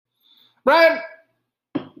Brian,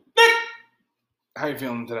 Nick, how you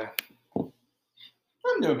feeling today?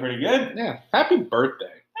 I'm doing pretty good. Yeah, happy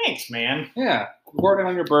birthday. Thanks, man. Yeah, recording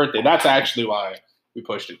on your birthday. That's actually why we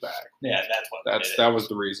pushed it back. Yeah, that's what. That was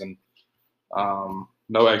the reason.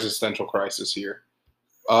 No existential crisis here.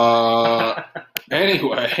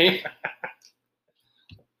 Anyway.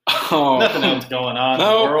 Nothing else going on in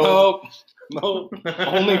the world. No.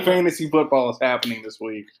 Only fantasy football is happening this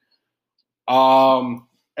week.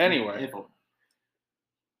 Anyway.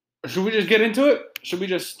 Should we just get into it? Should we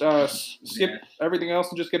just skip everything else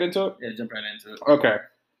and just get into it? Yeah, jump right into it. Okay.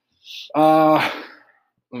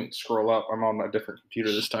 Let me scroll up. I'm on a different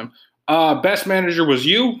computer this time. Best manager was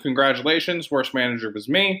you. Congratulations. Worst manager was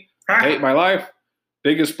me. I hate my life.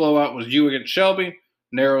 Biggest blowout was you against Shelby.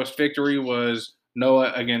 Narrowest victory was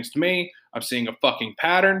Noah against me. I'm seeing a fucking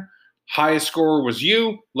pattern. Highest scorer was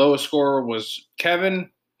you. Lowest scorer was Kevin.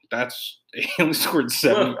 He only scored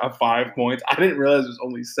 75 points. I didn't realize it was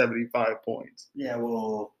only 75 points. Yeah,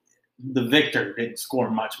 well, the victor didn't score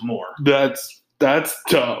much more. That's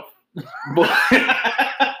tough.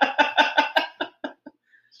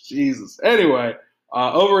 Jesus. Anyway,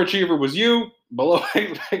 overachiever was you. Below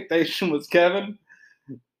expectation was Kevin.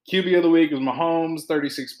 QB of the week was Mahomes,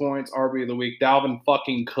 36 points. RB of the week, Dalvin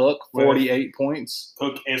fucking Cook, 48 points.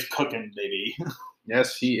 Cook is cooking, baby.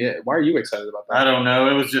 Yes, he is. Why are you excited about that? I don't know.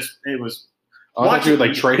 It was. I thought you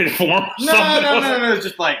had traded for him. No. It's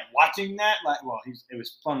just watching that. It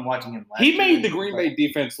was fun watching him. He made the Green Bay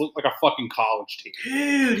defense look like a fucking college team.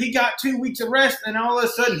 Dude, he got 2 weeks of rest, and all of a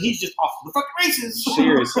sudden he's just off the fucking races.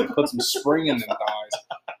 Seriously, put some spring in them thighs.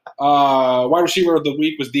 Wide receiver of the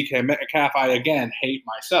week was DK Metcalf. I again hate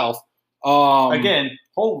myself. Again,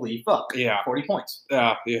 holy fuck! Yeah, 40 points.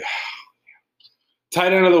 Yeah.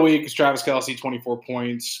 Tight end of the week is Travis Kelce, 24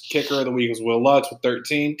 points. Kicker of the week was Will Lutz with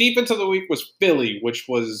 13. Defense of the week was Philly, which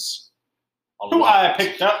was who I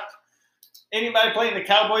picked up. Anybody playing the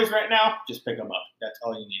Cowboys right now, just pick them up. That's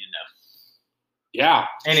all you need to know. Yeah.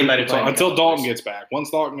 Anybody playing until Dalton gets back. Once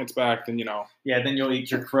Dalton gets back, then Yeah, then you'll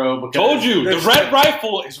eat your crow. Told you, the red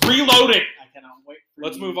rifle is reloading. I cannot wait.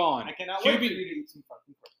 Let's move on. I cannot wait for you to eat some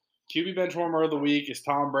fucking crow. QB benchwarmer of the week is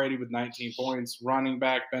Tom Brady with 19 points. Running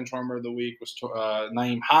back benchwarmer of the week was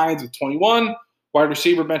Naeem Hines with 21. Wide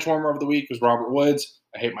receiver benchwarmer of the week was Robert Woods.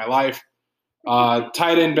 I hate my life.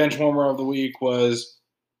 Tight end benchwarmer of the week was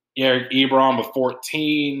Eric Ebron with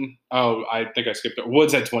 14. Oh, I think I skipped it.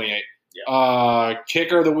 Woods had 28. Yeah.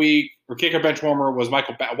 Kicker of the week or kicker benchwarmer was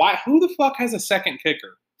Michael. Why? Who the fuck has a second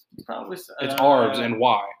kicker? Probably. It's Arbs, and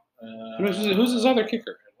why? Who's his other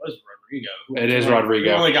kicker? It was Rodrigo. It is Rodrigo.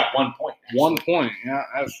 He only got 1 point. Actually. 1 point. Yeah,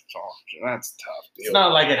 that's tough. It's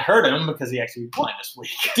not like it hurt him because he actually won this week.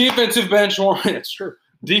 Defensive bench warmer. It's true.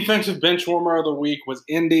 Defensive bench warmer of the week was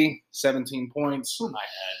Indy, 17 points.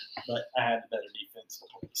 But I had better defense.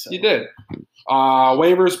 So. You did.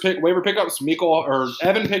 Waiver pickups.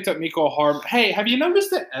 Evan picked up Mecole Hardman. Hey, have you noticed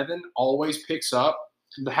that Evan always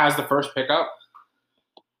has the first pickup?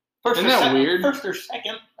 Isn't that weird? First or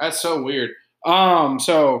second. That's so weird.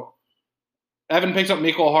 So Evan picks up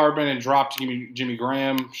Mecole Hardman and dropped Jimmy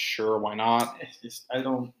Graham. Sure, why not?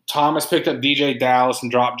 Thomas picked up DJ Dallas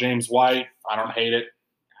and dropped James White. I don't hate it.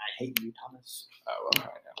 I hate you, Thomas. Oh, okay.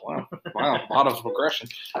 Wow, a lot of progression.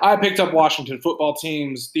 I picked up Washington football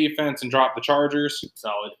team's defense and dropped the Chargers.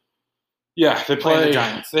 Solid. Yeah, they play the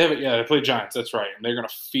Giants. They play Giants. That's right. And they're gonna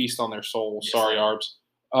feast on their souls. Yes. Sorry, Arbs.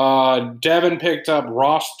 Devin picked up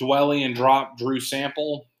Ross Dwelly and dropped Drew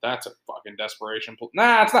Sample. That's a fucking desperation.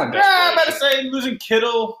 Nah, it's not desperation. I'm about to say losing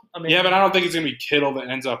Kittle. Yeah, but I don't think it's going to be Kittle that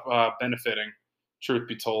ends up benefiting, truth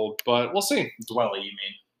be told. But we'll see. Dwelly, you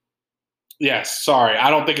mean? Yes, sorry. I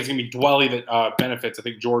don't think it's going to be Dwelly that benefits. I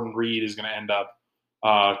think Jordan Reed is going to end up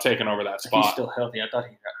taking over that spot. He's still healthy. I thought he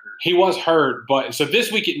got hurt. He was hurt, but so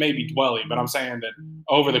this week it may be Dwelly, but I'm saying that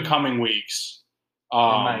over the coming weeks, it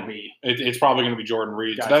might be. It's probably going to be Jordan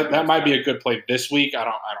Reed. Gotcha, so that might be a good play this week. I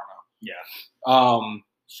don't know. Yeah.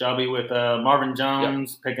 Shelby with Marvin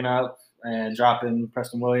Jones picking up and dropping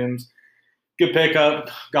Preston Williams. Good pickup.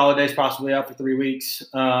 Galladay's possibly out for 3 weeks.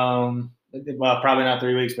 Well, probably not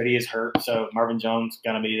 3 weeks, but he is hurt. So Marvin Jones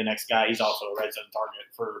going to be the next guy. He's also a red zone target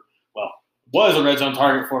was a red zone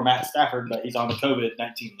target for Matt Stafford, but he's on the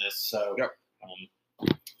COVID-19 list. So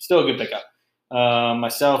still a good pickup.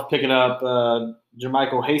 Myself picking up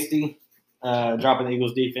Jermichael Hasty, dropping the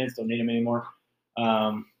Eagles defense. Don't need him anymore.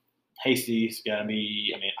 Hasty's gonna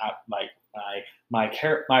be.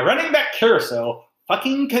 My running back carousel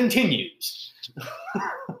fucking continues.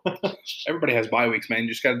 Everybody has bye weeks, man. You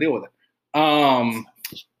just got to deal with it.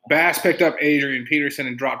 Bass picked up Adrian Peterson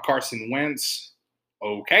and dropped Carson Wentz.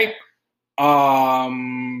 Okay.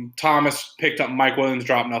 Tom Thomas picked up Mike Williams,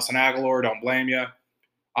 dropped Nelson Aguilar. Don't blame you.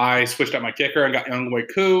 I switched up my kicker and got Younghoe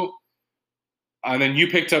Koo. And then you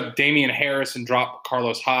picked up Damian Harris and dropped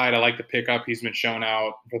Carlos Hyde. I like the pickup. He's been shown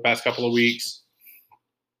out for the past couple of weeks.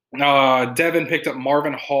 Devin picked up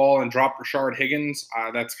Marvin Hall and dropped Rashard Higgins.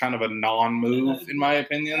 That's kind of a non-move, in my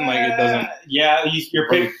opinion. Like, it doesn't. Yeah, you're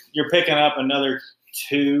picking up another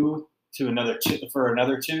 2 to another 2 for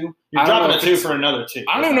another 2. You're dropping a 2 for another 2.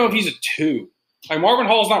 I don't know if he's a 2. Like, Marvin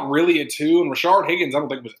Hall's not really a 2, and Rashard Higgins I don't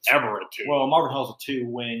think was ever a 2. Well, Marvin Hall's a 2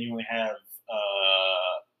 when you only have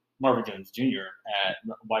Marvin Jones Jr. at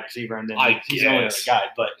wide receiver, and then he's the only other guy.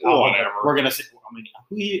 But whatever. We're gonna see. I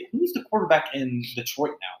mean, who's the quarterback in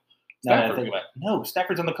Detroit now? Now that I think about it. No,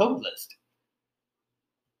 Stafford's on the COVID list.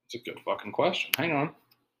 It's a good fucking question. Hang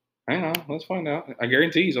on. Let's find out. I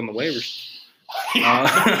guarantee he's on the waivers.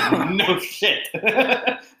 No shit.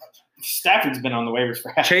 Stafford's been on the waivers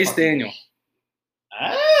for half. Chase Daniel.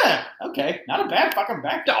 Okay. Not a bad fucking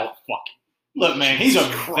back. Oh, fuck. Look, man, he's a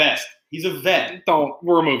vet. He's a vet.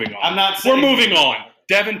 We're moving on. I'm not saying. We're moving on.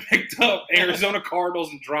 Devin picked up Arizona Cardinals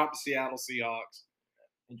and dropped the Seattle Seahawks.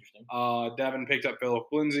 Interesting. Devin picked up Philip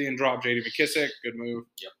Lindsay and dropped J.D. McKissick. Good move.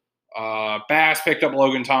 Yep. Bass picked up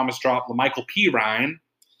Logan Thomas, dropped LaMichael P. Ryan.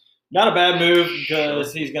 Not a bad move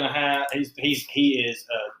because he's gonna have. He is.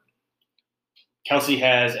 Kelsey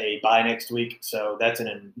has a bye next week, so that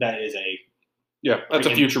is a. Yeah, that's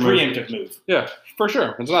a future move. Preemptive move. Yeah, for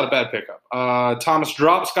sure. It's not a bad pickup. Thomas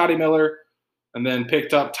dropped Scotty Miller and then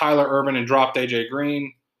picked up Tyler Ervin and dropped A.J.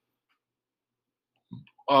 Green.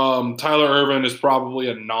 Tyler Ervin is probably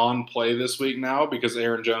a non-play this week now because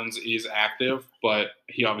Aaron Jones is active, but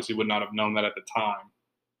he obviously would not have known that at the time.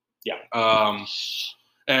 Yeah.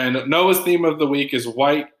 And Noah's theme of the week is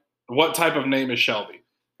white. What type of name is Shelby?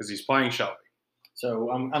 Because he's playing Shelby. So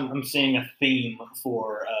I'm seeing a theme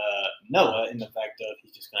for Noah in the fact of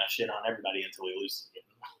he's just going to shit on everybody until he loses again.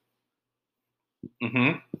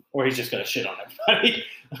 Mm-hmm. Or he's just going to shit on everybody.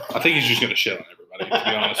 I think he's just going to shit on everybody, to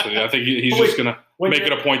be honest with you. I think he's just going to make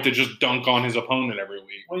it a point to just dunk on his opponent every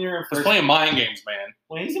week. When you're in first, he's playing mind games, man.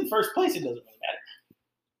 When he's in first place, it doesn't really matter.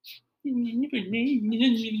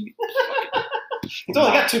 He's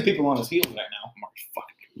only got 2 people on his heels right now. Mark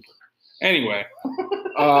fucking Cooper. Anyway,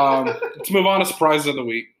 let's move on to surprises of the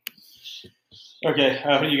week. Okay,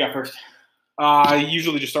 who you got first? I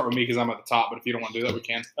usually just start with me because I'm at the top, but if you don't want to do that, we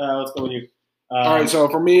can. Let's go with you. All right, so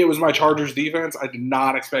for me, it was my Chargers defense. I did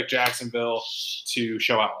not expect Jacksonville to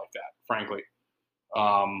show out like that, frankly.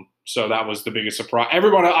 So that was the biggest surprise.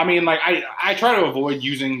 Everyone, I mean, like, I try to avoid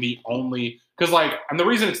using the only – because, like, and the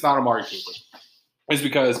reason it's not Amari Cooper is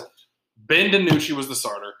because Ben DiNucci was the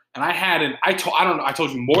starter. And I had I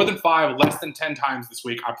told you more than 5, less than 10 times this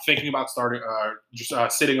week. I'm thinking about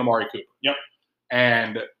sitting Amari Cooper. Yep.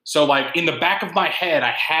 And so, like, in the back of my head,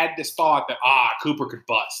 I had this thought that, Cooper could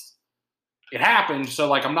bust. It happened. So,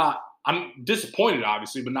 like, I'm disappointed,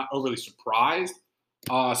 obviously, but not overly surprised.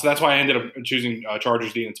 So that's why I ended up choosing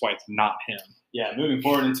Chargers D, and that's why it's not him. Yeah, moving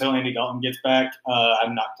forward until Andy Dalton gets back,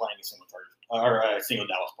 I'm not playing a single Chargers or a single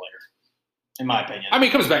Dallas player, in my opinion. I mean,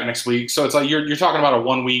 he comes back next week, so it's like you're talking about a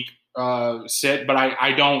 1-week sit, but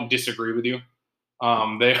I don't disagree with you.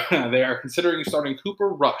 They are considering starting Cooper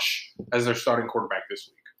Rush as their starting quarterback this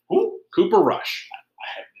week. Who? Cooper Rush.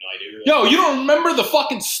 I have no idea. Yo, you don't remember the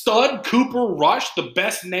fucking stud Cooper Rush, the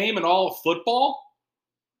best name in all of football?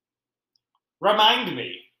 Remind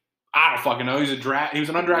me. I don't fucking know. He was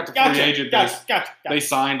an undrafted free agent. Gotcha. They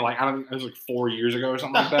signed it was like 4 years ago or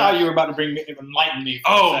something like that. I thought you were about to enlighten me.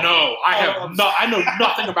 No, I know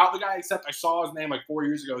nothing about the guy except I saw his name like 4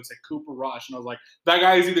 years ago. It said Cooper Rush, and I was like, that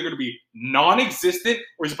guy is either going to be non-existent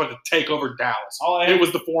or he's about to take over Dallas. It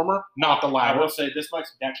was the former, not the latter. I will say this much: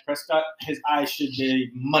 Dak Prescott, his eyes should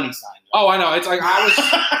be money signs. Oh, I know. It's like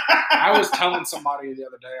I was telling somebody the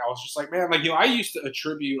other day. I was just like, man, like, I used to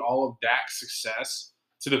attribute all of Dak's success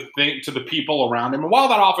to the people around him. And while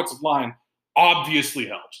that offensive line obviously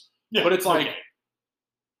helps, but it's like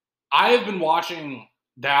I have been watching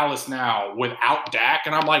Dallas now without Dak,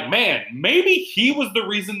 and I'm like, man, maybe he was the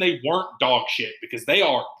reason they weren't dog shit because they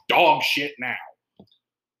are dog shit now.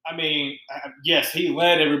 I mean, yes, he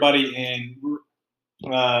led everybody in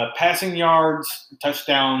passing yards,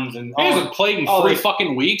 touchdowns, and he hasn't played in 3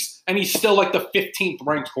 fucking weeks, and he's still like the 15th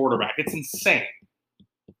ranked quarterback. It's insane.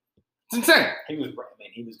 It's insane. He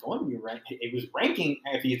was going to be ranked. He was ranking.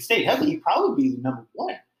 If he had stayed healthy, he'd probably be the number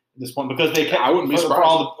 1 at this point because they kept. I wouldn't be surprised. For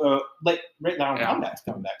all the late round comebacks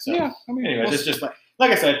coming back. So yeah, I mean, anyways, it's just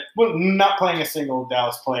like I said, we're not playing a single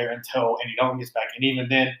Dallas player until Andy Dalton gets back, and even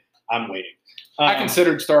then, I'm waiting. I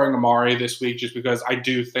considered starting Amari this week just because I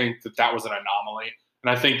do think that was an anomaly,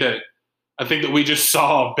 and I think that I think that we just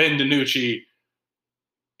saw Ben DiNucci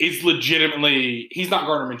is legitimately – he's not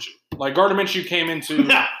Gardner Minshew. Like, Gardner Minshew came into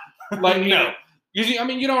 – like, no. I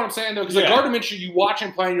mean, you know what I'm saying, though? Because like Gardner Minshew, you watch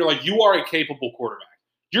him play and you're like, you are a capable quarterback.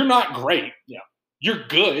 You're not great. Yeah. You're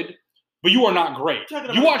good, but you are not great.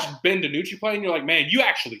 You watch Ben DiNucci play and you're like, man, you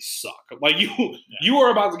actually suck. Like, you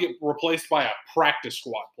are about to get replaced by a practice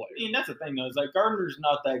squad player. I mean, that's the thing, though. Is like Gardner's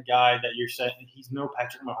not that guy that you're saying. He's no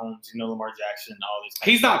Patrick Mahomes. He's no Lamar Jackson. All these.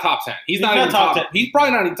 He's not top 10. He's not even top 10. He's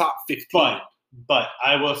probably not even top 15. But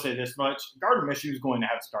I will say this much: Gardner Minshew is going to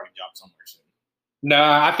have a starting job somewhere soon.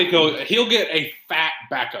 Nah, I think he'll get a fat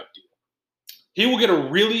backup deal. He will get a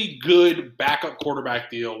really good backup quarterback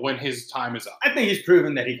deal when his time is up. I think he's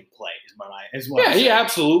proven that he can play. Yeah, he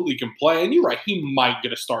absolutely can play, and you're right. He might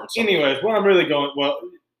get a start. Anyways, what I'm really going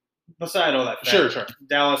beside all that, sure.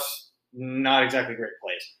 Dallas, not exactly a great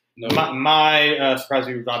place. No. My surprise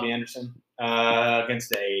was Robbie Anderson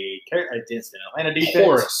against an Atlanta defense.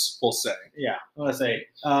 Horace, we'll say. Yeah, I want to say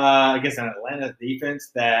against an Atlanta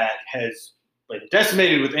defense that has been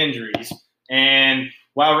decimated with injuries, and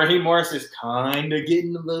while Raheem Morris is kind of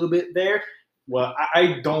getting a little bit there, well,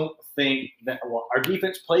 I don't think that our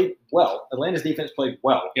defense played well. Atlanta's defense played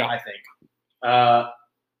well, I think.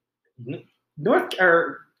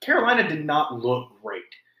 Carolina did not look great.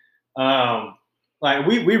 Like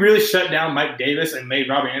we really shut down Mike Davis and made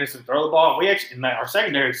Robbie Anderson throw the ball. We actually, in our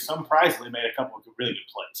secondary, surprisingly made a couple of really good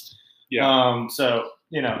plays. Yeah. So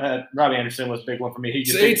Robbie Anderson was a big one for me.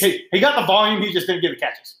 He got the volume. He just didn't get the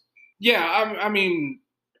catches. Yeah, I mean,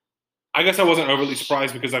 I guess I wasn't overly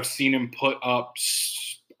surprised because I've seen him put up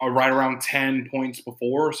right around 10 points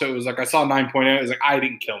before. So it was like I saw 9.8. It was like, I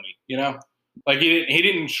didn't kill me, you know? Like he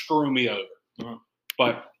didn't screw me over. Uh-huh.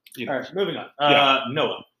 But, you know. All right, moving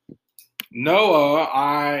on.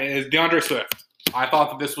 Noah is DeAndre Swift. I thought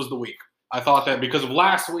that this was the week. I thought that because of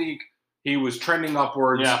last week, he was trending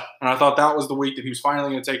upwards. Yeah. And I thought that was the week that he was finally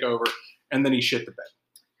going to take over. And then he shit the bed.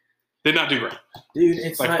 Did not do great. Dude,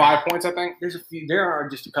 it's like 5 points, I think. There are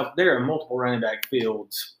multiple running back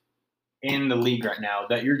fields in the league right now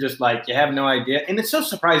that you're just like, you have no idea. And it's so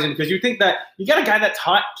surprising because you think that you got a guy that's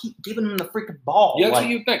hot, keep giving him the freaking ball. Yeah, that's what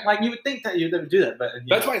you think. Like, you would think that you would do that. But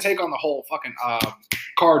that's my take on the whole fucking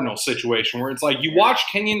Cardinals situation where it's like you watch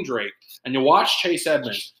Kenyon Drake and you watch Chase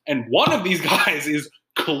Edmonds, and one of these guys is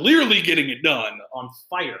clearly getting it done. On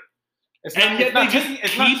fire. Yet they just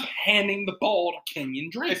keep handing the ball to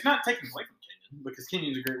Kenyon Drake. It's not taking away from Kenyon because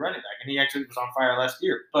Kenyon's a great running back, and he actually was on fire last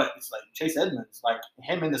year. But it's like Chase Edmonds, like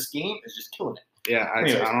him in the scheme is just killing it. Yeah, I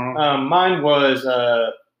don't know. Mine was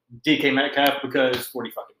DK Metcalf because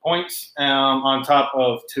 40 fucking points on top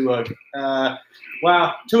of Tua.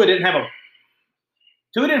 Tua didn't have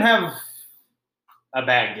a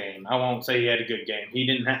bad game. I won't say he had a good game. He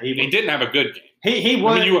didn't have a good game. He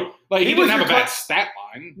was. I mean, he didn't have a bad stat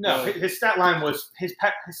line. No, his stat line was his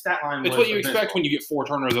stat line. It's what you expect when you get 4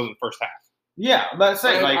 turnovers in the first half. Yeah, but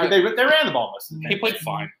they ran the ball most of the game. He played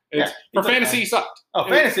fine. For fantasy, he sucked. Oh,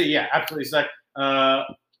 fantasy, yeah, absolutely sucked.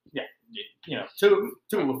 Yeah, two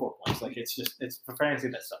with 4 points. Like it's for fantasy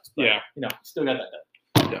that sucks. But, still got that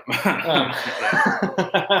done.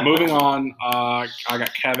 Yeah. Moving on, I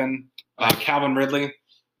got Calvin Ridley.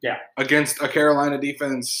 Yeah. Against a Carolina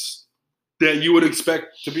defense that you would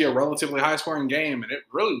expect to be a relatively high-scoring game, and it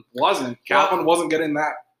really wasn't. Calvin wasn't getting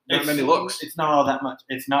that many looks. It's not all that much.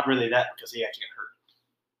 It's not really that because he actually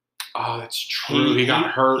got hurt. Oh, that's true. He got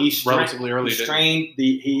hurt relatively early. He strained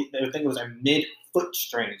I think it was a mid-foot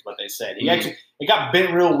strain is what they said. It got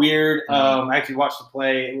bent real weird. I actually watched the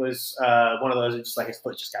play. It was one of those. It's just like his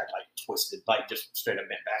foot just got like twisted, like just straight up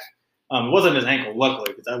bent back. It wasn't his ankle, luckily,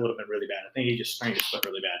 because that would have been really bad. I think he just strained his foot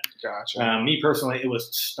really bad. Gotcha. Me personally, it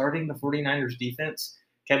was starting the 49ers defense.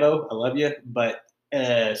 Kevo, I love you, but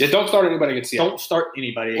don't start anybody against Seattle. Don't start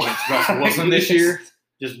anybody against Russell Wilson this year.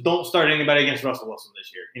 Just don't start anybody against Russell Wilson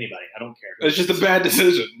this year. Anybody, I don't care. It's just a bad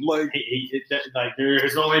decision. Like there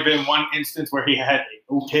has only been one instance where he had an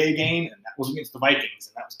okay game, and that was against the Vikings,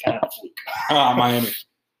 and that was kind of a fluke. Miami.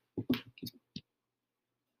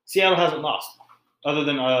 Seattle hasn't lost. Other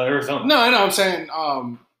than Arizona. No, I know. I'm saying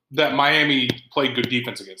that Miami played good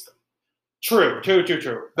defense against them. True.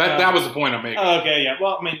 That was the point I'm making. Okay, yeah.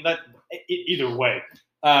 Well, I mean, either way.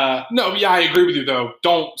 No, yeah, I agree with you, though.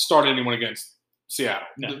 Don't start anyone against Seattle.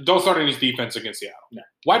 No. Don't start any defense against Seattle. No.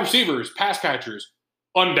 Wide receivers, pass catchers,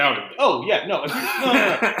 undoubtedly. Oh, yeah. No.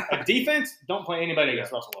 A defense, don't play anybody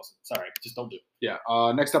against Russell Wilson. Sorry. Just don't do it. Yeah.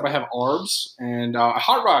 Next up, I have Arbs and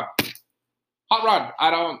Hot Rod.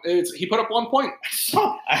 He put up 1 point.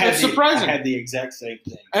 It's surprising. I had the exact same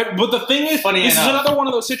thing. But the thing is, this is another one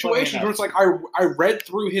of those situations where it's like I read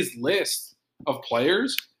through his list of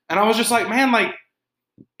players, And I was just like, man, like,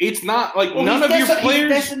 it's not like none of your players. He's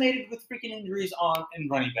decimated with freaking injuries in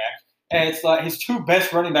running back. And it's like his two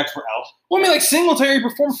best running backs were out. Well, I mean, like Singletary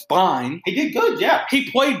performed fine. He did good, yeah.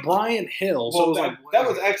 He played Brian Hill, so it was that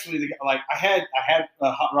was actually the like I had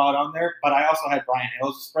a hot rod on there, but I also had Brian Hill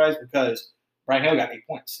as a surprise because Brian Hill got 8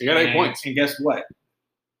 points. He got 8 points, and guess what?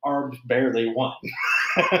 Arms barely won,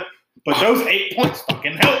 but those 8 points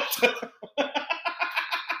fucking helped.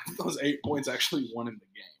 Those 8 points actually won in the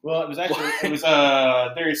game. Well, it was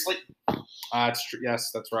Darius Slayton. That's true.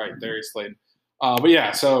 Yes, that's right, Darius Slayton. But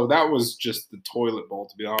yeah, so that was just the toilet bowl,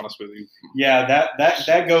 to be honest with you. Yeah,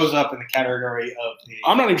 that goes up in the category of the.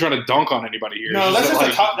 I'm not even trying to dunk on anybody here. No, that's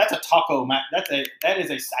a taco match. That is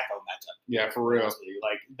a sacco matchup. Yeah, for real.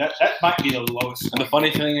 Like that might be the lowest. And the funny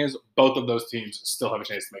thing is, both of those teams still have a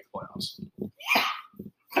chance to make the playoffs.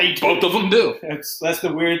 Both of them do. That's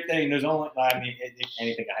the weird thing. There's only, I mean,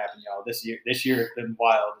 anything can happen, y'all. This year has been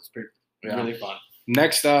wild. It's really fun.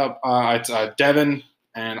 Next up, it's Devin.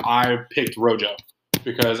 And I picked Rojo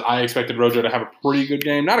because I expected Rojo to have a pretty good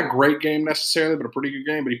game. Not a great game necessarily, but a pretty good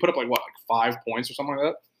game. But he put up like 5 points or something like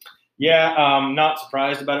that? Yeah, not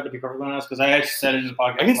surprised about it, to be perfectly honest, because I actually said it in the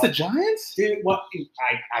podcast. Against the Giants? Dude,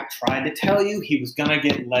 I tried to tell you he was going to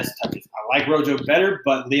get less touches. I like Rojo better,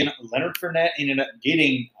 but Leonard Fournette ended up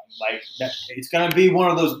getting like that. It's going to be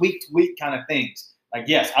one of those week-to-week kind of things. Like,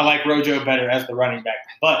 yes, I like Rojo better as the running back,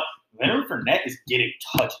 but Leonard Fournette is getting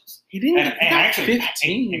touches. He didn't and actually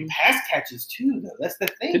 15. And pass catches too, though. That's the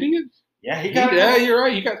thing. Did he get? Yeah, he got. Yeah, you're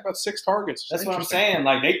right. He got about 6 targets. That's what I'm saying.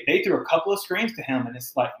 Like they threw a couple of screens to him, and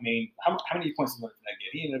it's like, I mean, how many points did Leonard Fournette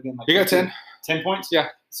get? He ended up getting like. He got 10. 10 points. Yeah.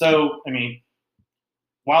 So I mean,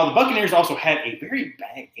 while the Buccaneers also had a very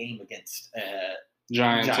bad game against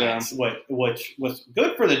Giants, which was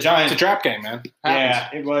good for the Giants. It's a trap game, man. Yeah,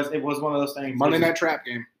 it was one of those things. Monday night trap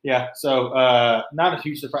game. Yeah, so not a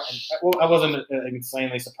huge surprise. Well, I wasn't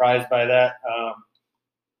insanely surprised by that.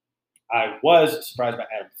 I was surprised by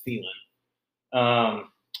Adam Thielen.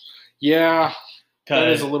 Yeah, that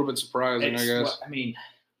is a little bit surprising, I guess.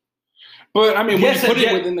 But when you put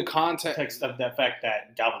it within the context of the fact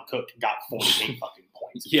that Dalvin Cook got 48 fucking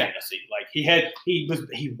points in Tennessee, like he was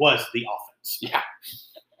the offense. Yeah.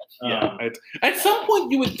 At some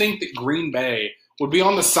point, you would think that Green Bay would be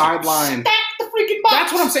on the sideline. Stack the freaking box.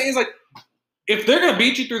 That's what I'm saying. Is like, if they're gonna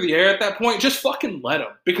beat you through the air at that point, just fucking let them,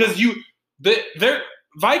 because their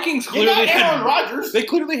Vikings clearly had Aaron Rodgers. They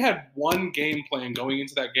clearly had one game plan going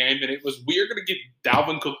into that game, and it was, we are gonna give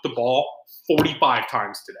Dalvin Cook the ball 45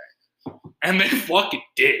 times today, and they fucking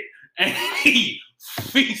did, and he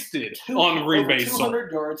feasted on Green Bay.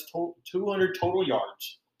 200 yards, 200 total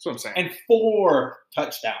yards. That's what I'm saying. And 4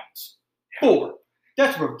 touchdowns. 4.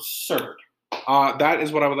 That's absurd. That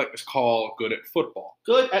is what I would like to call good at football.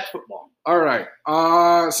 Good at football. All right.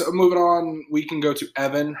 So moving on, we can go to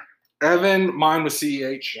Evan. Evan, mine was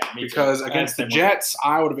CEH, because against the Jets,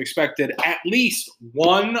 I would have expected at least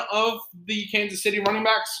one of the Kansas City running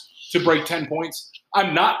backs to break 10 points.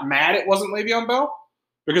 I'm not mad it wasn't Le'Veon Bell,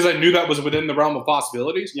 because I knew that was within the realm of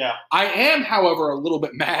possibilities. Yeah. I am, however, a little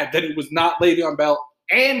bit mad that it was not Le'Veon Bell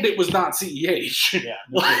and it was not CEH. Yeah.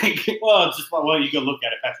 It's just you can look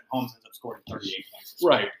at it. Patrick Mahomes ends up scoring 38 points.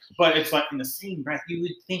 Right. But it's like in the same breath, you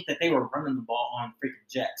would think that they were running the ball on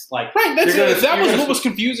freaking Jets. Like, right. That was what was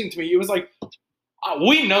confusing to me. It was like,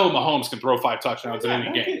 we know Mahomes can throw 5 touchdowns in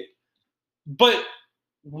any game. But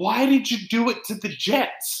why did you do it to the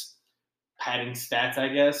Jets? Padding stats, I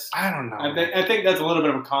guess. I don't know. I think that's a little bit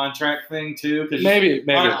of a contract thing too. Maybe.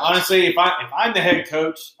 Honestly, if I'm the head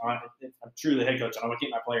coach, if I'm truly the head coach, and I want to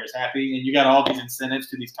keep my players happy, and you got all these incentives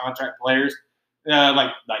to these contract players, like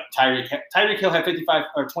Tyreek Hill had 55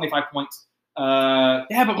 or 25 points.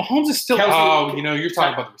 Yeah, but Mahomes is still. Kelsey, you're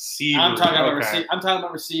talking about the receivers. I'm talking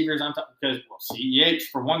about receivers. Because CEH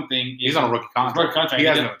for one thing, he's on a rookie contract. He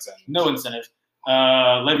has no incentive. No incentive.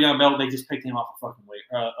 Le'Veon Bell, they just picked him off of fucking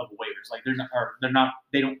waivers. Like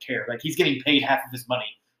they don't care. Like he's getting paid half of his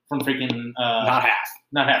money from freaking not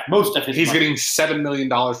half. Most of his. He's money. Getting $7 million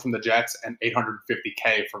from the Jets and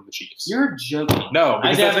 $850K from the Chiefs. You're joking. No,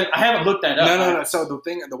 I haven't looked that up. No. So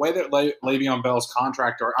the way that Le'Veon Bell's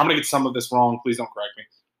contract, I'm gonna get some of this wrong. Please don't correct me.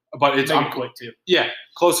 But I'm quick too. Yeah,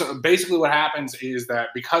 close. Basically, what happens is that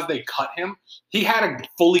because they cut him, he had a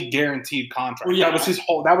fully guaranteed contract. Well, yeah.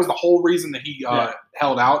 That was the whole reason that he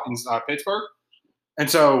held out in Pittsburgh. And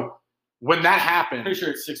so when that happened, I'm pretty sure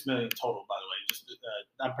it's $6 million total. By the way, just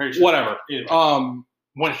I'm pretty sure. Whatever.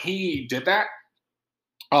 When he did that,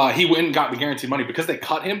 he went and got the guaranteed money because they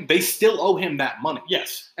cut him. They still owe him that money.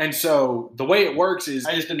 Yes. And so the way it works is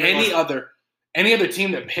any other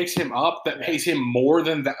team that picks him up that pays him more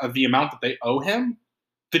than the amount that they owe him,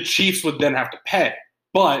 the Chiefs would then have to pay.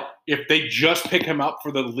 But if they just pick him up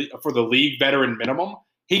for the league veteran minimum,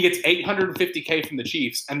 he gets $850K from the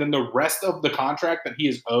Chiefs, and then the rest of the contract that he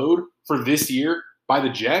is owed for this year by the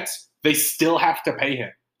Jets, they still have to pay him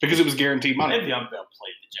because it was guaranteed money. Le'Veon Bell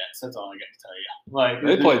played the Jets. That's all I got to tell you. Like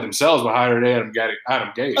they played themselves, but hired Adam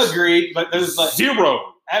Gase. Agreed, but there's like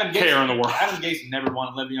zero Adam Gase, care in the world. Adam Gase never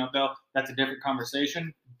wanted Le'Veon Bell. That's a different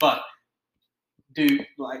conversation. But dude,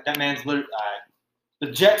 like that man's literally the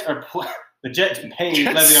Jets paid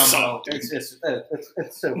Le'Veon Bell.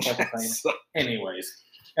 It's so fucking funny. Anyways,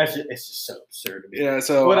 it's just so absurd to me. Yeah.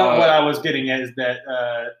 So what I was getting at is that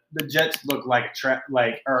the Jets look like a trap,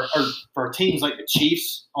 or for teams like the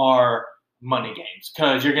Chiefs are money games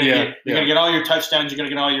because you're gonna get all your touchdowns, you're gonna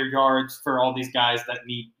get all your yards for all these guys that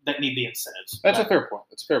need the incentives. That's a fair point.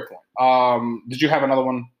 Did you have another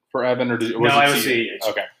one for Evan, or was no? It I was CEH.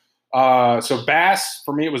 Okay. So Bass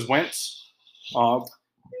for me it was Wentz.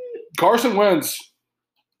 Carson Wentz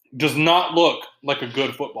does not look like a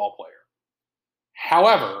good football player.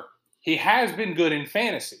 However, he has been good in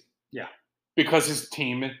fantasy. Yeah. Because his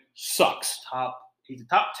team sucks. He's a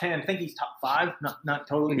top 10. I think he's top 5. Not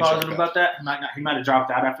totally positive about that. He might have dropped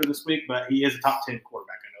out after this week, but he is a top 10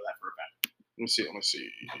 quarterback. I know that for a fact. Let me see.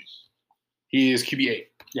 He is QB8.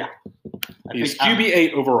 Yeah. He's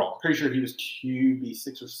QB8 overall. Pretty sure he was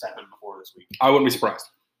QB6 or 7 before this week. I wouldn't be surprised.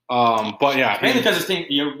 But yeah, mainly because his team,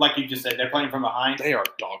 like you just said, they're playing from behind. They are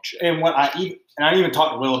dog shit. And I even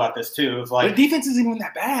talked to Will about this too. It was like the defense isn't even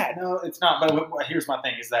that bad. No, it's not. But here's my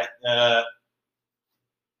thing: is that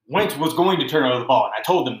Wentz was going to turn over the ball, and I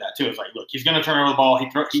told them that too. It's like, look, he's going to turn over the ball. He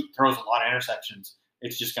throws a lot of interceptions.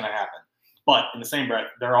 It's just going to happen. But in the same breath,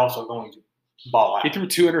 they're also going to ball out. He threw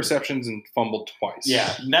 2 interceptions and fumbled twice.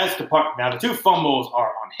 Yeah, and that's the part. Now the 2 fumbles are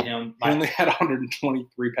on him. He only had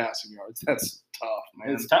 123 passing yards. That's tough,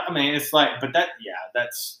 man. It's tough. I mean, it's like, but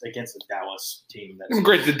that's against the Dallas team. That's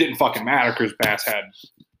great. That didn't fucking matter because Bass had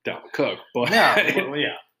Dalvin Cook. But yeah.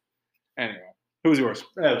 Anyway, who was yours?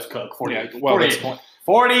 That was Cook. 48. Yeah, well, 48 points.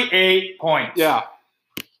 48 points. Yeah,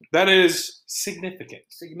 that is significant.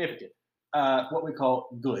 What we call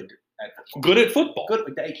good at football. Good at football.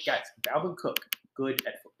 Good, guys. Dalvin Cook. Good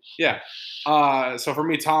at football. Yeah. So for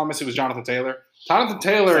me, Thomas, it was Jonathan Taylor. Jonathan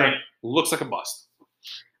Taylor looks like a bust.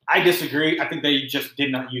 I disagree. I think they just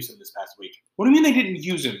did not use him this past week. What do you mean they didn't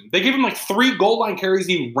use him? They gave him like 3 goal line carries.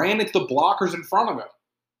 He ran into the blockers in front of him.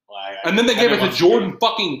 And then they gave it to Jordan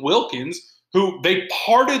fucking Wilkins, who they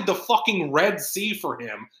parted the fucking Red Sea for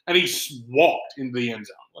him, and he walked into the end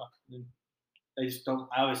zone. Well, they just don't.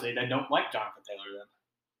 Obviously, they don't like Jonathan Taylor. Then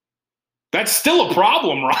that's still a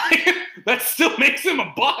problem, right? That still makes him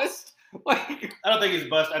a bust. Like, I don't think he's a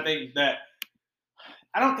bust. I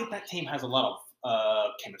don't think that team has a lot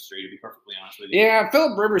of chemistry, to be perfectly honest with you. Yeah,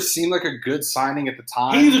 Phillip Rivers seemed like a good signing at the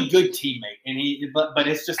time. He's a good teammate, but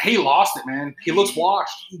it's just he lost it, man. He looks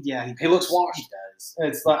washed. Yeah, he looks washed. He does.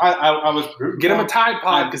 It's like I was get him a Tide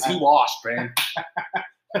Pod because he washed, man.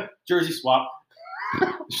 Jersey swap.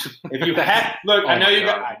 If you had look, I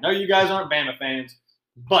know you guys aren't Bama fans,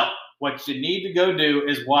 but what you need to go do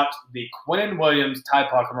is watch the Quinnen Williams Tide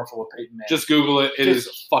Pod commercial with Peyton Manning. Just Google it. It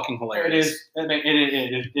is fucking hilarious. It is. I mean,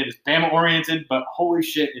 it is Bama oriented, but holy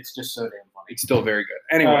shit, it's just so damn funny. It's still very good.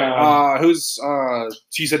 Anyway, who's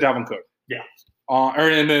she said Dalvin Cook. Yeah.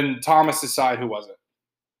 And then Thomas's side, who was it?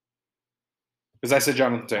 Because I said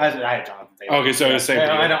Jonathan Taylor. I had Jonathan Taylor. Okay, so it's the same.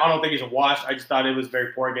 I don't think he's a wash. I just thought it was a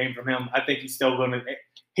very poor game from him. I think he's still going to.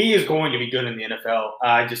 He is going to be good in the NFL.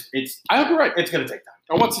 I hope you're right. It's going to take time.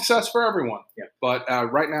 I want success for everyone. Yeah. But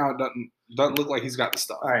right now, it doesn't look like he's got the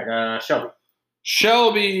stuff. All right, Shelby.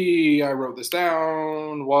 Shelby, I wrote this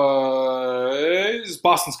down, was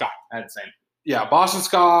Boston Scott. I had the same. Yeah, Boston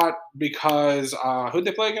Scott because who'd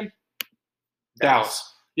they play again?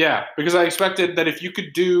 Dallas. Yeah, because I expected that if you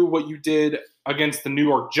could do what you did against the New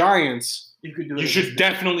York Giants, you should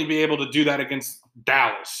definitely be able to do that against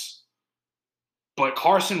Dallas. But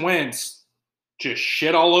Carson Wentz just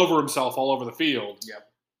shit all over himself all over the field. Yep.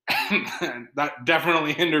 That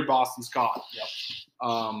definitely hindered Boston Scott.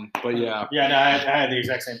 Yep. But yeah. Yeah, no, I had the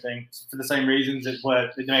exact same thing. For the same reasons, it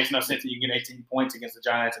makes no sense that you can get 18 points against the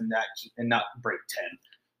Giants and not break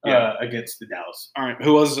 10 against the Dallas. All right.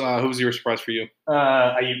 Who was your surprise for you?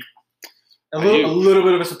 Ayuk. A little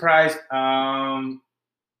bit of a surprise.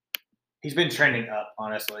 He's been trending up,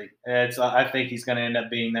 honestly. I think he's going to end up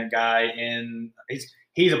being that guy, and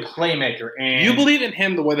he's a playmaker. And you believe in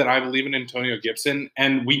him the way that I believe in Antonio Gibson,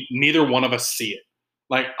 and neither one of us see it.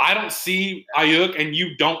 Like, I don't see Ayuk, and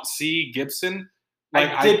you don't see Gibson.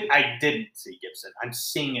 Like, I didn't see Gibson. I'm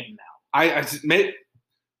seeing it now.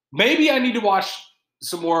 Maybe I need to watch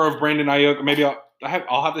some more of Brandon Ayuk. Maybe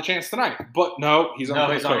I'll have the chance tonight. But no, he's on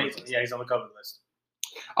the COVID list. He's on the COVID list.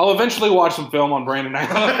 I'll eventually watch some film on Brandon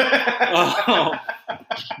Allen.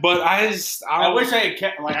 But I wish I had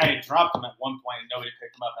kept, I had dropped him at one point and nobody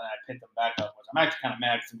picked him up, and I picked him back up, which I'm actually kind of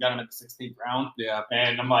mad because I got him in the 16th round. Yeah.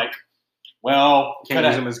 And I'm like, well, can't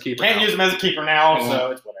use him as a keeper. Can't use him as a keeper now,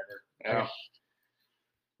 so it's whatever. Yeah.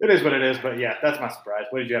 It is what it is, but yeah, that's my surprise.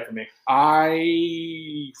 What did you have for me?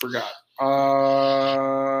 I forgot.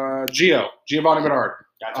 Giovanni Bernard.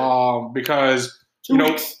 Gotcha. Because 2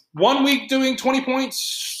 weeks. 1 week doing 20 points,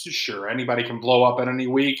 sure, anybody can blow up at any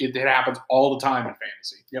week. It happens all the time in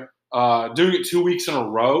fantasy. Yep. Doing it 2 weeks in a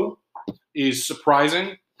row is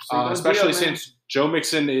surprising, especially since Joe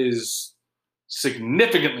Mixon is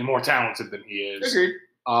significantly more talented than he is. Agreed.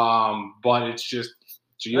 But it's just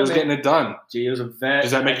Gio's getting it done. Gio's a vet.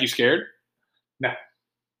 Does that make you scared? No.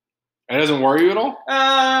 It doesn't worry you at all?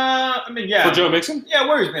 Yeah. For Joe Mixon? Yeah, it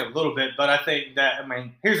worries me a little bit, but I think that,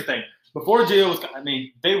 here's the thing. Before Gio was,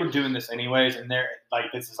 they were doing this anyways, and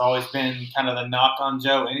this has always been kind of the knock on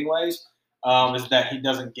Joe anyways, is that he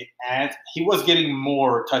doesn't get ads. He was getting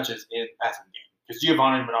more touches in passing game because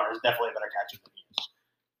Giovanni Bernard is definitely a better catcher than he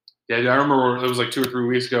is. Yeah, I remember it was 2 or 3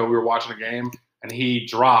 weeks ago. We were watching a game, and he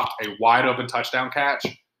dropped a wide open touchdown catch.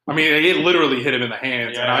 It literally hit him in the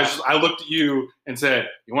hands, and I looked at you and said,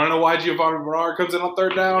 "You want to know why Giovanni Bernard comes in on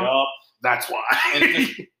third down? Yep. That's why." And it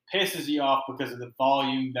just pisses you off because of the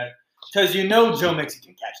volume because Joe Mixon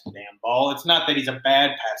can catch the damn ball. It's not that he's a bad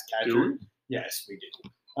pass catcher. Do we? Yes, we do.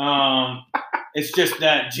 It's just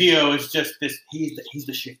that Gio is just this. He's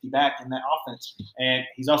the shifty back in that offense, and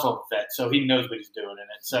he's also a vet, so he knows what he's doing in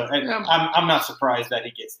it. So I'm not surprised that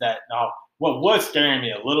he gets that. Now, what was scaring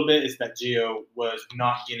me a little bit is that Gio was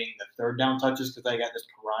not getting the third down touches because I got this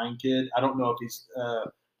Perrine kid. I don't know if he's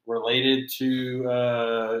related to.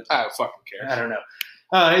 I don't fucking care. I don't know.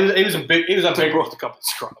 He was a big. He was a big. Growth a couple of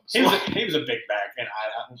scrubs. He was a big back, and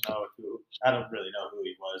I don't really know who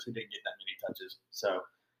he was. Who didn't get that many touches. So,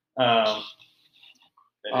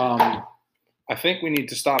 I think we need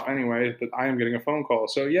to stop anyway, but I am getting a phone call.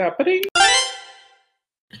 So yeah, ba-ding.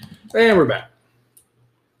 And we're back.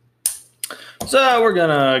 So we're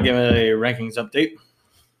gonna give a rankings update.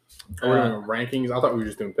 We're doing rankings. I thought we were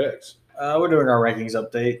just doing picks. We're doing our rankings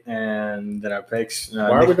update and then our picks.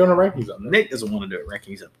 Why are we doing a rankings update? Nick doesn't want to do a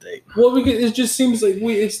rankings update. Well, it just seems like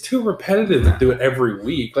it's too repetitive to do it every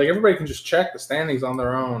week. Everybody can just check the standings on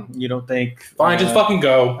their own. You don't think? Fine, just fucking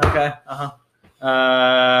go. Okay.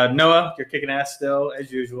 Noah, you're kicking ass still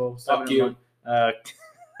as usual. Fuck you.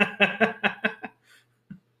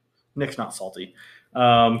 Nick's not salty.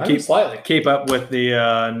 Keep up with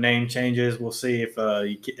the name changes. We'll see if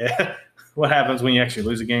what happens when you actually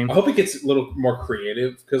lose a game. I hope it gets a little more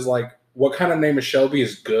creative because, what kind of name of Shelby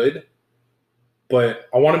is good, but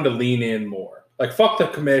I want him to lean in more. Fuck the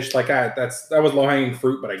commish. That was low hanging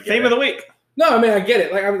fruit, but I get it. Theme of the week. No, I get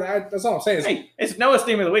it. That's all I'm saying. Hey, it's Noah's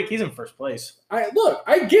theme of the week. He's in first place. I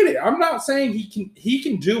get it. I'm not saying he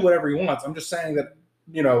can do whatever he wants. I'm just saying that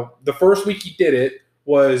the first week he did it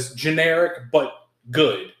was generic but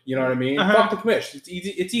good. You know what I mean? Fuck the commish. It's easy.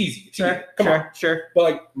 It's easy. Sure. Come on. Sure.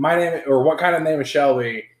 But my name or what kind of name is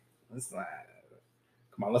Shelby?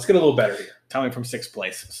 Come on, let's get a little better here. Coming from sixth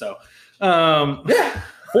place. So, yeah,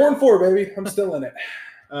 4-4, baby. I'm still in it.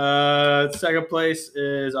 Second place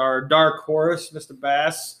is our dark horse, Mr.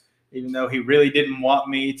 Bass. Even though he really didn't want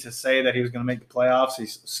me to say that he was going to make the playoffs,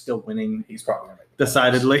 he's still winning. He's probably going to make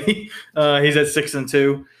decidedly. He's at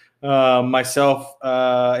 6-2. Myself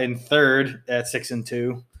in third at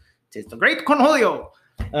 6-2. It's the great Cornholio.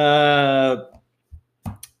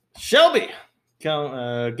 Shelby,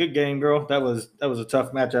 good game, girl. That was a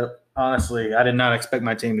tough matchup. Honestly, I did not expect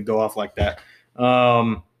my team to go off like that.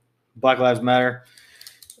 Black Lives Matter.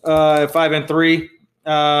 5-3.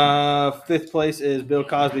 Fifth place is Bill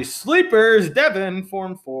Cosby. Sleepers, Devin,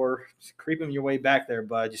 4-4. Just creeping your way back there,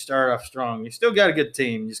 bud. You started off strong. You still got a good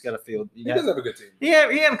team. You just got to feel. He does have a good team. He had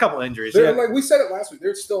a couple injuries. Like we said it last week,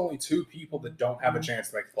 there's still only 2 people that don't have a chance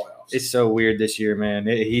to make the playoffs. It's so weird this year, man.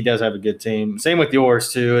 He does have a good team. Same with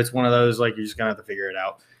yours too. It's one of those you're just gonna have to figure it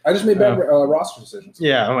out. I just made bad roster decisions.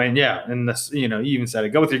 Yeah, and this, you even said it.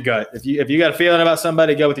 Go with your gut. If you got a feeling about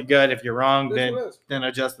somebody, go with your gut. If you're wrong, then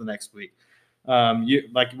adjust the next week. You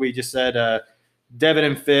like we just said, Devin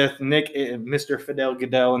in 5th, Nick, Mr. Fidel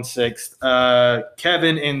Goodell in 6th,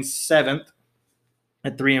 Kevin in 7th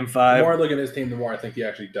at 3-5. The more I look at his team, the more I think he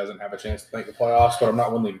actually doesn't have a chance to make the playoffs. But I'm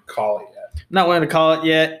not willing to call it yet. Not willing to call it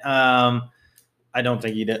yet. I don't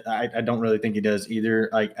think he did. I don't really think he does either.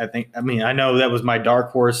 I know that was my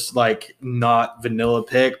dark horse, not vanilla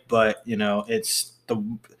pick, but it's the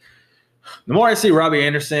The more I see Robbie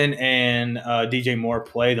Anderson and DJ Moore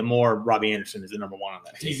play, the more Robbie Anderson is the number one on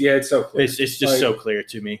that team. Yeah, it's so clear. It's just so clear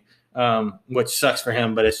to me, which sucks for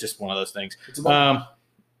him, but it's just one of those things.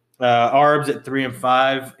 Arbs at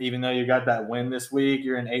 3-5, even though you got that win this week,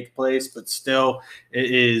 you're in 8th place, but still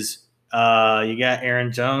it is you got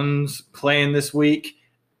Aaron Jones playing this week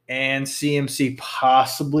and CMC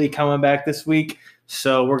possibly coming back this week.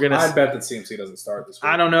 So we're gonna. I bet that CMC doesn't start this week.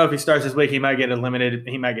 I don't know if he starts this week. He might get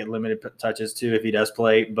limited touches too if he does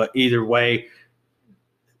play. But either way,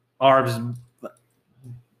 Arbs,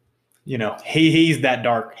 he's that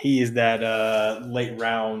dark. He is that late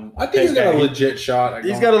round. I think he's got a legit shot.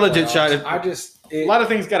 He's got a legit shot. A lot of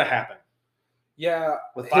things got to happen. Yeah,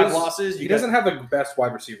 with 5 losses, he doesn't have the best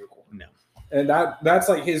wide receiver core. No, and that's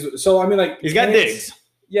like his. So I mean, like he's got Diggs.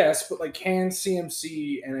 Yes, but like, can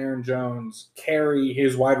CMC and Aaron Jones carry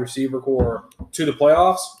his wide receiver core to the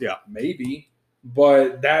playoffs? Yeah, maybe,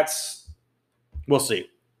 but we'll see.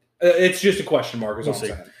 It's just a question mark. Is all I'm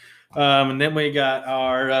saying. And then we got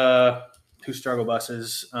our 2 struggle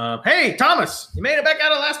buses. Hey, Thomas, you made it back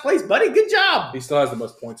out of last place, buddy. Good job. He still has the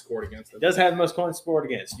most points scored against him. Does have the most points scored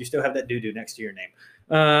against. You still have that doo-doo next to your name.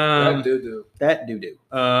 That doo-doo. That doo-doo.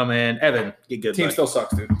 And Evan, get good. Team still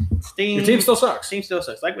sucks, dude. Your team still sucks. Team still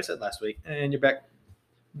sucks, like we said last week. And you're back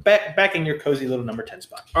in your cozy little number 10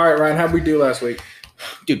 spot. All right, Ryan, how'd we do last week?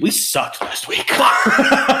 Dude, we sucked last week.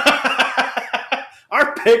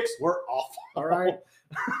 Our picks were awful. All right.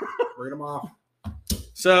 Read them off.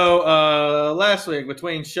 So last week,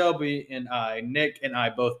 between Shelby and I, Nick and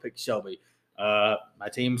I both picked Shelby. My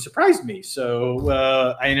team surprised me, so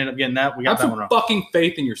I ended up getting that. We got that one wrong. Have some fucking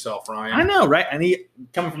faith in yourself, Ryan. I know, right?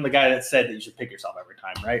 Coming from the guy that said that you should pick yourself every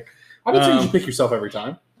time, right? I would say you should pick yourself every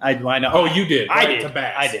time. I know. Oh, you did. I did. To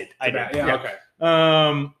Bass. I did. Yeah, okay.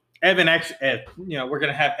 Evan actually, we're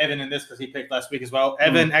gonna have Evan in this because he picked last week as well.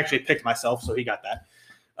 Evan actually picked myself, so he got that.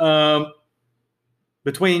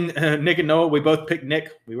 Between Nick and Noah, we both picked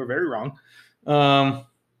Nick. We were very wrong. I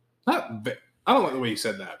don't like the way you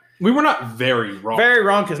said that. We were not very wrong. Very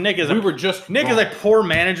wrong because Nick is Nick wrong. Is a poor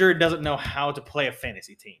manager, doesn't know how to play a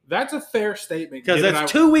fantasy team. That's a fair statement. Because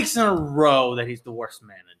that's 2 weeks in a row that he's the worst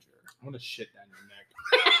manager. I'm gonna shit down your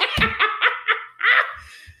neck.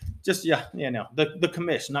 Just the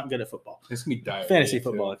commish, not good at football. It's gonna be diarrhea. Fantasy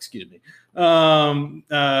football, excuse me.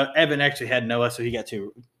 Evan actually had Noah, so he got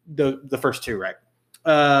the first 2 right.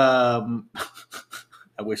 I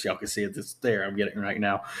wish y'all could see it. This there I'm getting right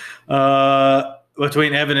now.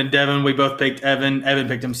 Between Evan and Devin, we both picked Evan. Evan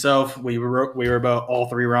picked himself. We were about all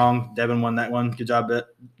 3 wrong. Devin won that one. Good job,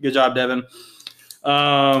 Devin.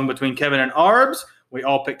 Between Kevin and Arbs, we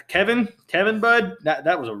all picked Kevin. Kevin, bud,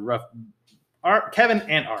 that was a rough. Kevin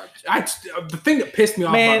and Arbs. The thing that pissed me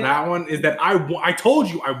off about that one is that I told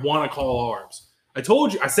you I want to call Arbs. I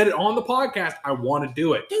told you, I said it on the podcast, I want to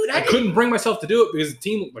do it. Dude, I couldn't bring myself to do it because the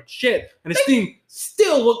team looked like shit, and his team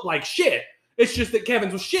still looked like shit. It's just that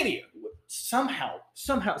Kevin's was shittier. Somehow,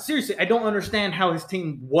 seriously, I don't understand how his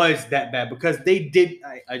team was that bad because they did.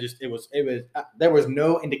 There was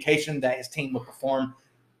no indication that his team would perform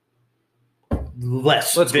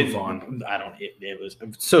less. Let's move on. It was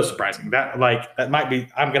so surprising that might be.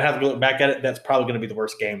 I'm gonna have to look back at it. That's probably gonna be the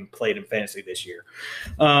worst game played in fantasy this year,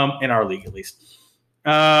 in our league at least.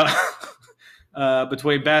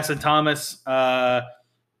 Between Bass and Thomas,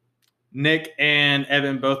 Nick and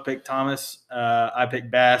Evan both picked Thomas. I picked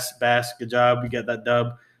Bass. Bass, good job. We got that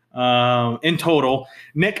dub. In total,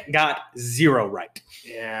 Nick got 0 right.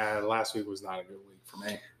 Yeah, last week was not a good week for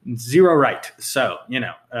me. 0 right. So,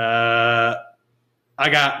 I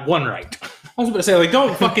got 1 right. I was about to say,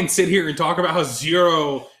 don't fucking sit here and talk about how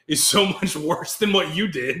 0 is so much worse than what you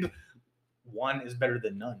did. 1 is better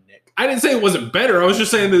than none, Nick. I didn't say it wasn't better. I was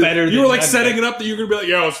just saying that you were setting it up that you were going to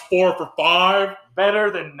be like, it was 4 for 5.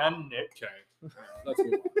 Better than none, Nick. Okay. Let's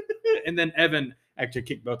move on. And then Evan actually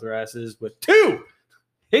kicked both their asses with 2.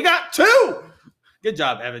 He got 2. Good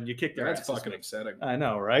job, Evan. You kicked their asses. That's fucking upsetting. I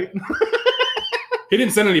know, right? He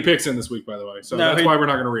didn't send any picks in this week, by the way. So that's why we're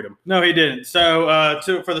not going to read them. No, he didn't. So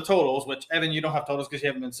for the totals, which, Evan, you don't have totals because you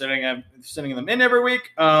haven't been sending them in every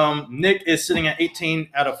week. Nick is sitting at 18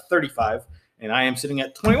 out of 35, and I am sitting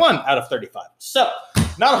at 21 out of 35. So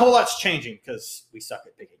not a whole lot's changing because we suck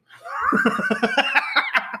at picking.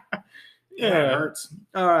 Yeah, it hurts.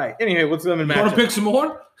 All right. Anyway, what's the matchup? Want to pick some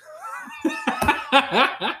more?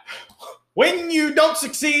 When you don't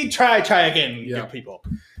succeed, try again, good people.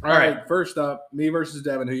 All right. First up, me versus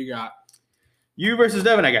Devin. Who you got? You versus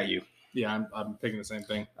Devin. I got you. Yeah, I'm picking the same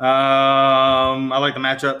thing. I like the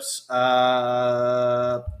matchups.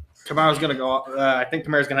 Kamara's going to go. I think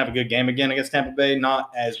Kamara's going to have a good game again against Tampa Bay. Not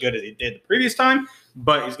as good as he did the previous time,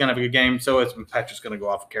 but he's going to have a good game. So it's Patrick's going to go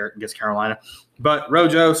off against Carolina. But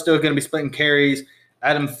Rojo still going to be splitting carries.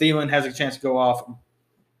 Adam Thielen has a chance to go off.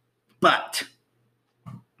 But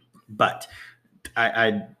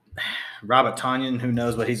I Robert Tonyan, who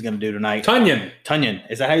knows what he's going to do tonight.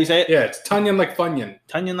 Tunyon. Is that how you say it? Yeah, it's Tunyon like Funyon.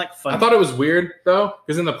 Tunyon like Funyon. I thought it was weird, though,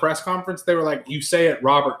 because in the press conference, they were like, you say it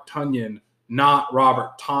Robert Tunyon, not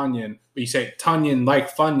Robert Tonyan, but you say it Tunyon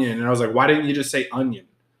like Funyon. And I was like, why didn't you just say onion?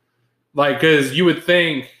 Like, because you would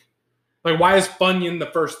think, like, why is Funyon the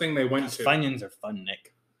first thing they went to? Funyuns are fun,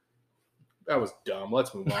 Nick. That was dumb.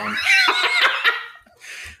 Let's move on.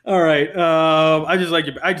 All right. I just like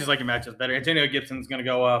your matchups better. Antonio Gibson's going to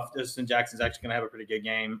go off. Justin Jackson's actually going to have a pretty good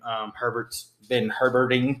game. Herbert's been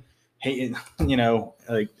herberting. That's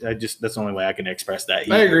the only way I can express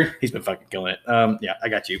that. I agree. He's been fucking killing it. Yeah, I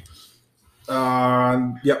got you.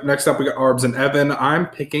 Yep. Next up, we got Arbs and Evan. I'm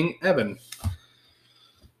picking Evan.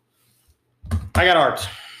 I got Arbs.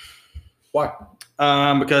 Why?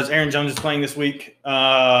 Because Aaron Jones is playing this week.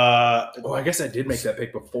 I guess I did make that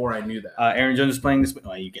pick before I knew that. Aaron Jones is playing this week.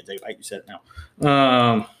 Oh, you can't take it back. You said it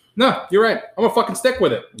now. No, you're right. I'm going to fucking stick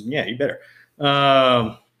with it. Yeah, you better.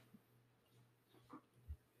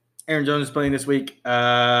 Aaron Jones is playing this week. He's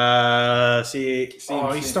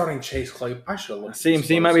starting Chase Claypool. I should have looked.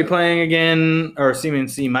 CMC might be playing again, or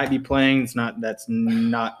CMC might be playing. That's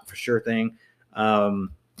not for sure thing.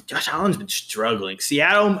 Josh Allen's been struggling.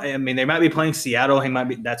 Seattle, I mean, they might be playing Seattle.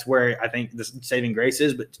 That's where I think the saving grace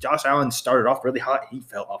is. But Josh Allen started off really hot. He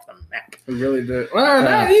fell off the map. He really did.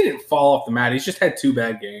 Well, he didn't fall off the mat. He's just had 2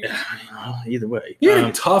 bad games. Either way. He had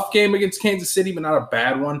a tough game against Kansas City, but not a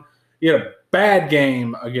bad one. He had a bad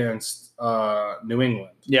game against New England.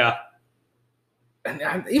 Yeah.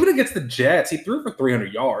 And even against the Jets, he threw for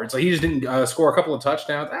 300 yards. Like, he just didn't score a couple of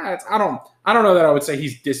touchdowns. I don't know that I would say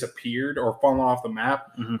he's disappeared or fallen off the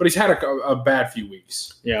map, but he's had a bad few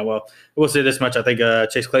weeks. Yeah, well, we'll say this much. I think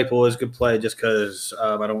Chase Claypool is a good play just because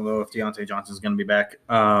I don't know if Deontay Johnson is going to be back.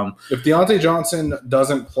 If Deontay Johnson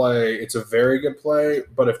doesn't play, it's a very good play.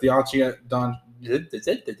 But if Deontay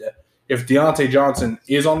Johnson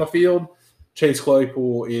is on the field, Chase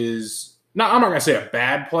Claypool is not. I'm not going to say a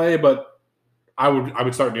bad play, but I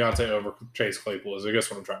would start Deontay over Chase Claypool is I guess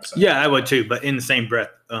what I'm trying to say. Yeah, I would too. But in the same breath,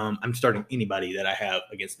 I'm starting anybody that I have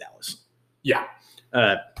against Dallas. Yeah.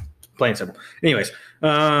 Plain simple. Anyways,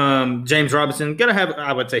 James Robinson,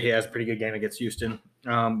 I would say he has a pretty good game against Houston.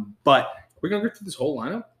 But we're going to go through this whole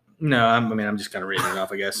lineup? No, I'm just kind of reading it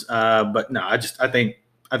off, I guess. But no, I think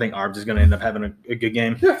Arbs is going to end up having a good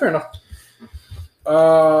game. Yeah, fair enough.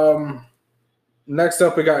 Next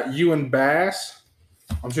up, we got you and Bass.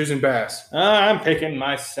 I'm choosing Bass. I'm picking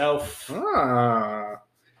myself. The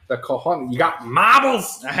cojones. You got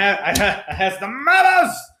marbles. I have the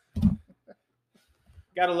marbles.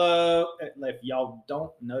 Gotta love. If y'all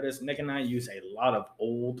don't notice, Nick and I use a lot of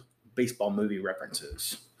old baseball movie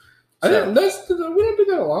references. We don't do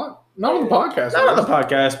that a lot. Not on the podcast. Not on the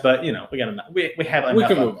podcast, but we got we have enough. We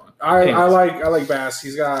can move on. I like Bass.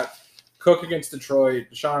 He's got Cook against Detroit,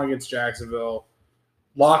 Deshaun against Jacksonville.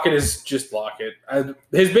 Lockett is just Lockett.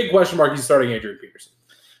 His big question mark, he's starting Adrian Peterson.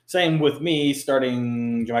 Same with me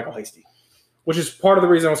starting JaMycal Hasty. Which is part of the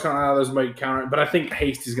reason I was kind of those might counter. But I think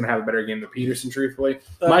Hasty's going to have a better game than Peterson, truthfully.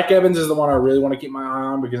 Mike Evans is the one I really want to keep my eye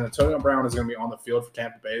on because Antonio Brown is going to be on the field for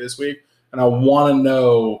Tampa Bay this week. And I want to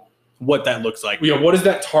know what that looks like. Yeah, what is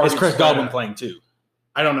that target? Is Chris Godwin playing too?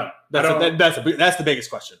 I don't know. That's the biggest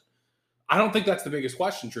question. I don't think that's the biggest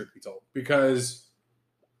question, truth be told, because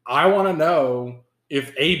I want to know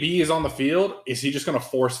if AB is on the field, is he just going to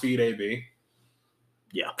force feed AB?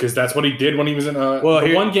 Yeah. Because that's what he did when he was in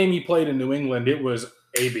one game he played in New England, it was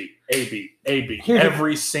AB.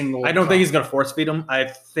 Every single I don't think he's going to force feed him. I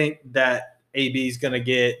think that AB is going to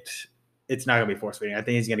get – it's not going to be force feeding. I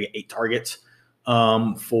think he's going to get 8 targets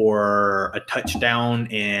for a touchdown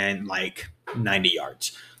and like 90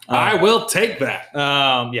 yards. I will take that.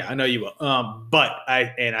 Yeah, I know you will. But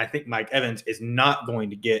I think Mike Evans is not going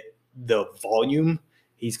to get the volume.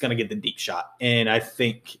 He's going to get the deep shot. And I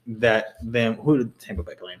think that then who did Tampa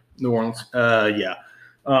Bay play? New Orleans. Yeah.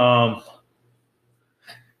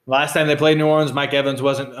 Last time they played New Orleans, Mike Evans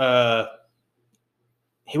wasn't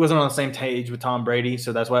he wasn't on the same page with Tom Brady,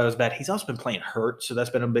 so that's why it was bad. He's also been playing hurt, so that's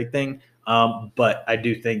been a big thing. But I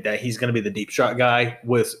do think that he's going to be the deep shot guy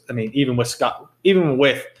even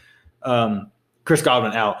with Chris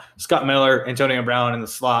Godwin out, Scott Miller, Antonio Brown in the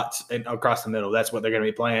slots and across the middle. That's what they're going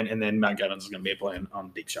to be playing, and then Mike Evans is going to be playing on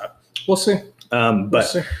the deep shot. We'll see.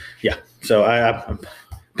 Yeah. So I'm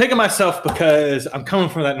picking myself because I'm coming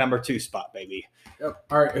from that number 2 spot, baby. Yep.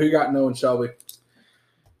 All right. Who got Noah and Shelby?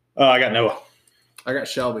 I got Noah. I got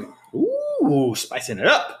Shelby. Ooh. Ooh, spicing it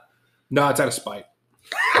up. No, it's out of spite.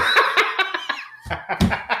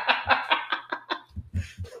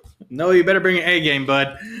 No, you better bring an A game,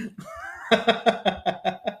 bud.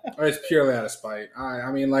 It's purely out of spite.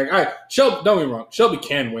 I mean, like, Shelby. Don't get me wrong. Shelby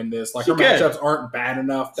can win this. Like, She her can. matchups aren't bad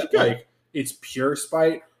enough that She can. like it's pure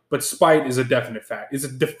spite. But spite is a definite fact. It's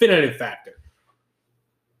a definitive factor.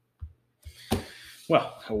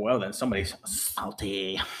 Well then, somebody's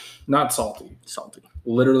salty. Not salty. Salty.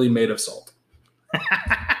 Literally made of salt.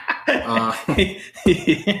 He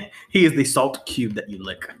is the salt cube that you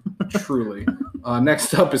lick. Truly.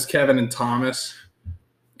 Next up is Kevin and Thomas.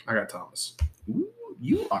 I got Thomas. Ooh,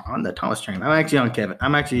 you are on the Thomas train. I'm actually on Kevin.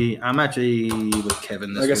 I'm actually with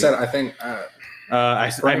Kevin this Like week. I said, I think.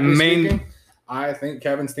 I think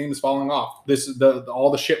Kevin's team is falling off. This is all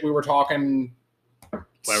the shit we were talking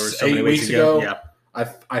 8 weeks ago. Yeah.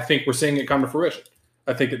 I think we're seeing it come to fruition.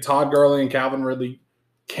 I think that Todd Gurley and Calvin Ridley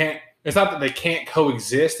can't. It's not that they can't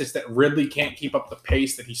coexist. It's that Ridley can't keep up the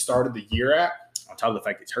pace that he started the year at. On top of the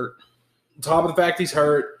fact he's hurt. On top of the fact he's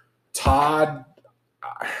hurt, Todd.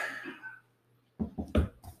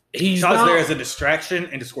 He's Todd's not, there as a distraction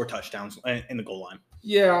and to score touchdowns in the goal line.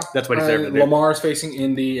 Yeah, That's what he's there to do. Lamar's facing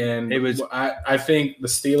Indy, and I think the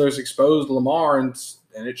Steelers exposed Lamar, and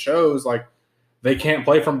it shows. Like, they can't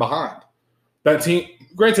play from behind. That team,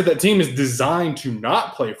 granted, that team is designed to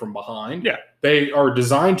not play from behind. Yeah. They are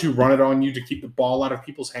designed to run it on you, to keep the ball out of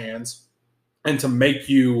people's hands and to make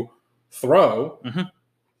you throw. Mhm.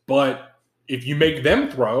 But if you make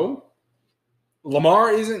them throw,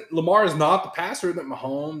 Lamar is not the passer that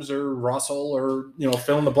Mahomes or Russell or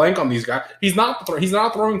fill in the blank on these guys. He's not a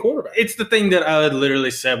throwing quarterback. It's the thing that I literally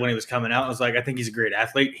said when he was coming out. I was like, I think he's a great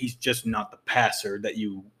athlete. He's just not the passer that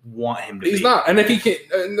you want him to be. He's not. And if he can,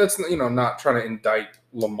 and that's not trying to indict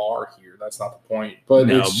Lamar here. That's not the point. But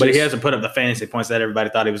he hasn't put up the fantasy points that everybody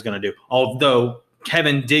thought he was going to do. Although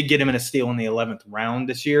Kevin did get him in a steal in the 11th round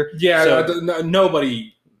this year. Yeah, so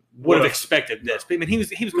nobody would have expected this. But I mean, he was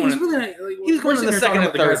going. He was going in the second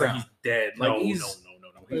and third like round. he's dead. Like No.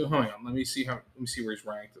 Wait, hold on. Let me see where he's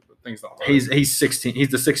ranked. Things don't. He's 16. He's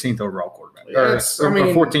the 16th overall quarterback. Yes, or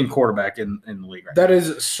 14th quarterback in the league right now. That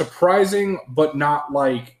is surprising, but not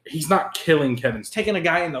like he's not killing Kevin's team. Taking a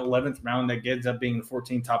guy in the 11th round that ends up being the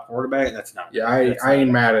 14th top quarterback, that's not. Yeah, I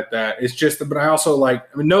ain't mad at that. It's just, but I also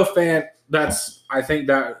no fan. I think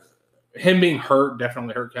that him being hurt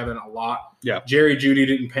definitely hurt Kevin a lot. Yeah. Jerry Jeudy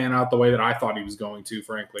didn't pan out the way that I thought he was going to,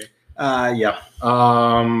 frankly. Yeah.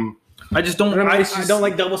 I just don't. I don't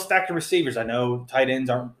like double stacked receivers. I know tight ends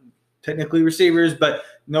aren't technically receivers, but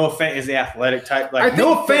Noah Fant is the athletic type.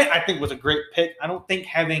 Noah Fant, I think, was a great pick. I don't think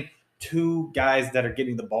having two guys that are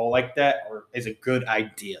getting the ball like that is a good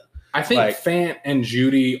idea. I think Fant and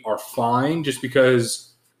Jeudy are fine, just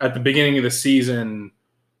because at the beginning of the season,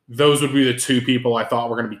 those would be the two people I thought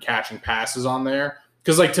were going to be catching passes on there.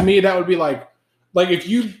 Because, to me, that would be like if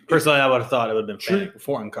you personally, I would have thought it would have been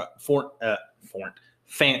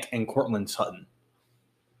Fant and Cortland Sutton.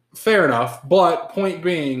 Fair enough, but point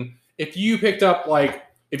being, if you picked up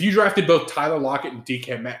if you drafted both Tyler Lockett and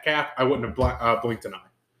DK Metcalf, I wouldn't have blinked an eye.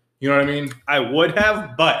 You know what I mean? I would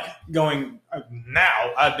have, but going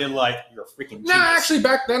now, I'd be like, you're a freaking genius. No, actually,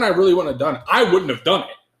 back then I really wouldn't have done it. I wouldn't have done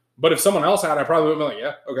it. But if someone else had, I probably would have been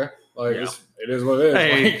like, yeah, okay. It is what it is.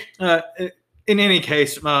 Hey, in any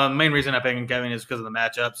case, main reason I'm picking Kevin is because of the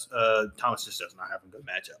matchups. Thomas just does not have good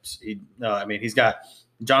matchups. He's got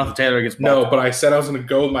Jonathan Taylor against Baltimore. No, but I said I was going to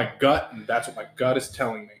go with my gut, and that's what my gut is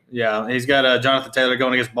telling me. Yeah, he's got Jonathan Taylor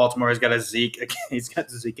going against Baltimore. He's got Zeke. He's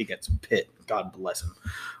got Zeke against Pitt. God bless him.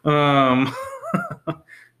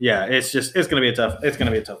 Yeah, it's going to be a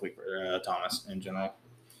tough week for Thomas in general.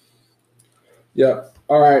 Yeah.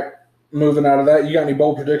 All right. Moving out of that, you got any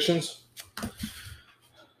bold predictions?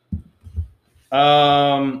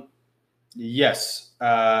 Yes.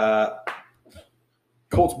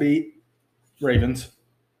 Colts beat Ravens.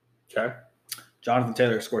 Okay. Jonathan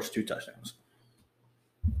Taylor scores 2 touchdowns.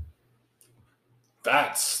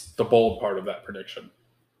 That's the bold part of that prediction.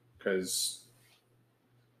 Because,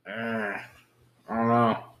 I don't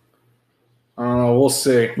know. We'll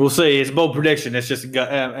see. It's a bold prediction. It's just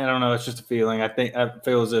I don't know. It's just a feeling. I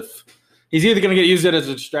feel as if he's either going to use it as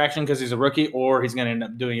a distraction because he's a rookie, or he's going to end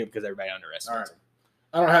up doing it because everybody underestimates him.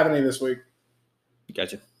 I don't have any this week.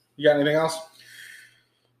 Gotcha. You got anything else?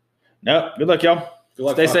 No. Good luck, y'all. Good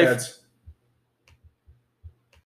luck. Stay safe. Heads.